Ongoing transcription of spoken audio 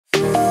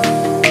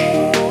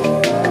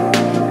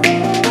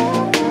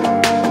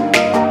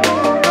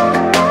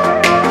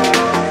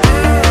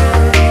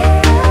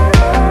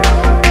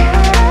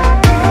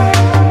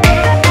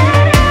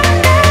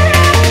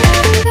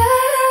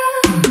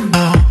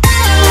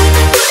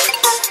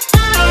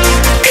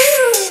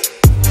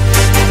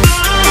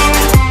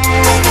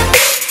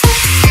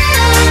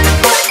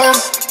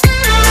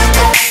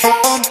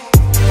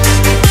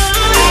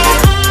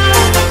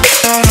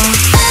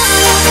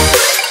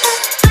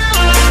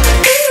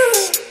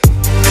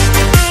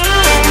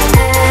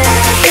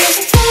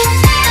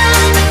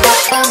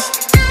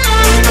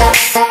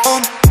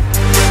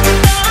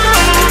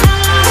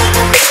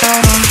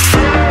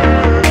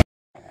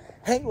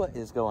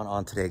going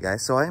on today,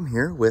 guys? So I am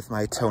here with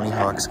my Tony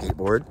Hawk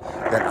skateboard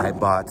that I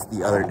bought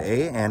the other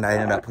day, and I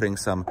ended up putting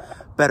some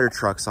better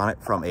trucks on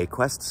it from a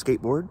Quest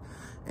skateboard.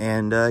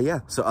 And yeah,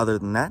 so other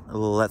than that,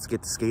 let's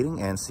get to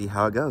skating and see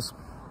how it goes.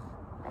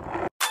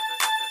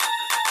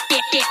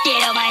 Get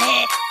on my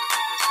head.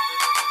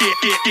 Get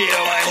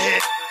on my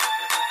head.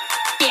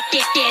 Get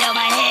on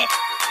my head.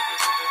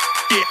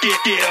 Get on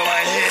my head. Get on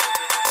my head.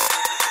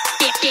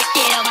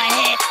 Get on my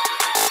head.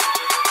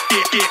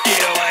 Get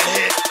on my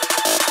head.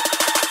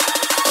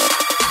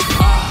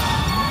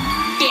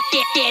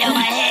 Get on my head. Get on my head. Get on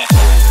my head.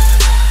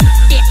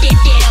 Get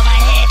on my head.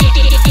 Get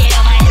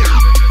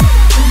on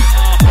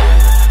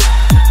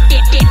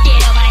my head.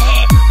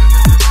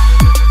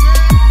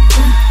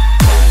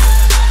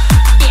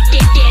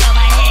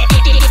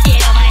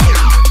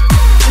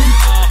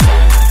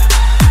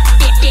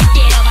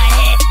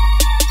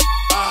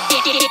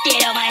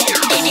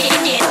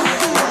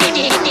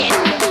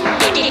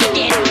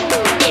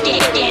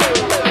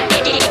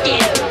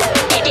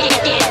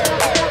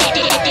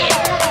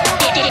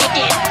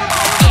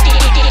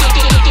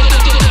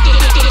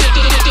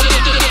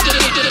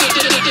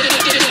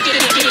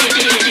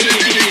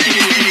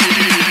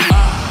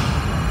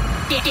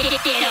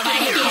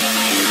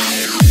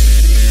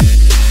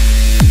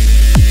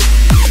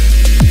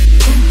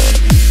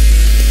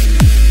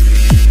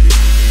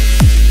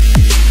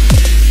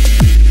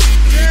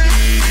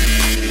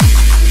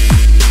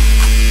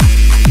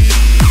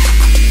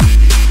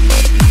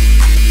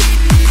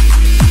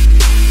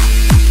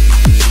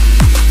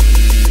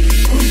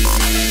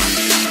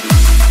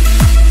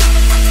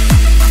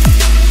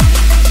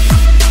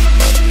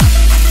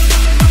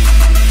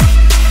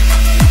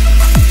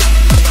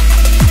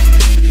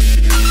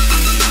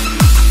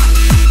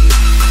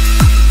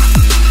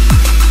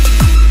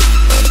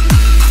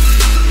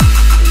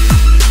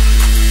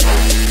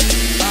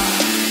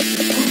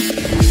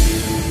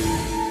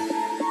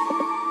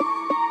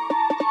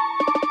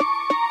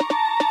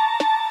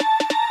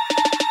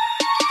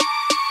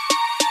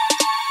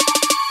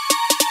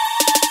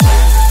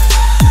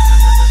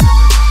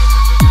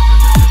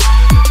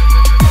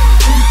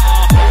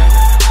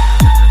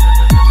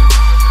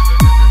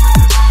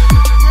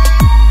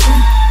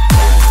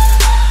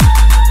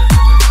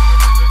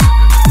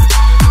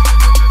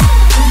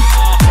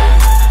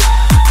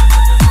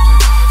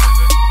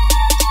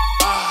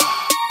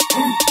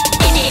 my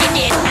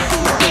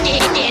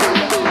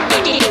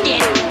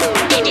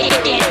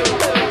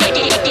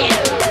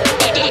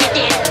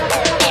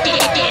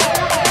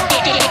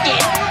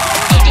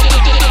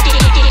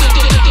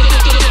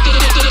head.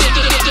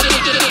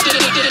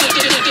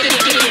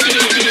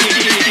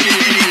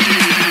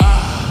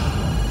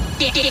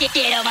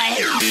 Get on my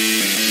head.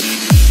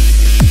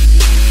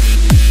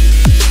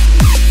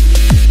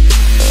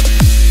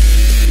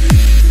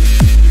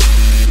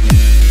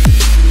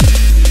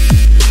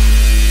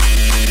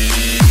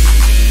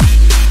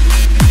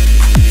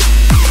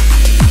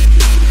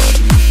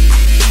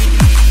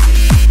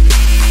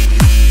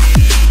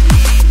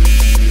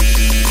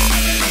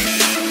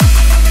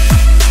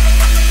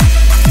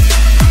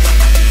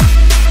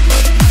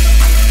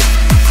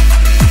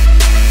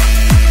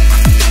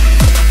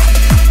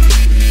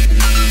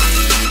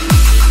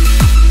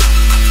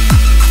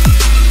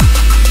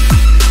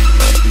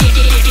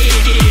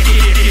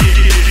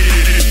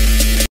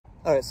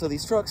 Alright, so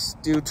these trucks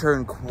do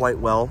turn quite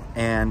well,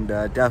 and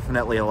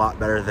definitely a lot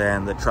better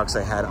than the trucks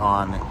I had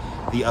on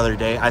the other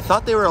day. I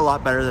thought they were a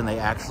lot better than they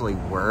actually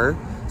were,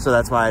 so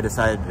that's why I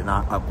decided to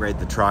not upgrade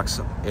the trucks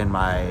in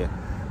my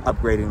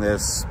upgrading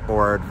this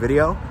board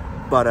video.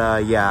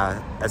 But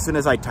yeah, as soon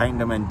as I tightened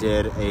them and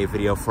did a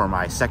video for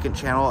my second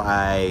channel,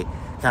 I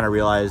kind of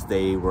realized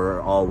they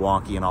were all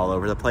wonky and all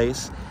over the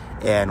place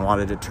and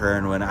wanted to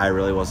turn when I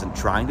really wasn't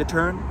trying to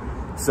turn.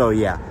 So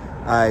yeah,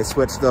 I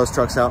switched those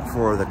trucks out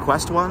for the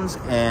Quest ones,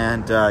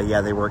 and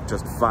yeah, they work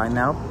just fine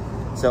now.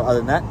 So other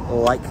than that,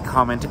 like,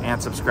 comment,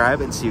 and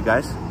subscribe, and see you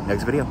guys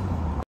next video.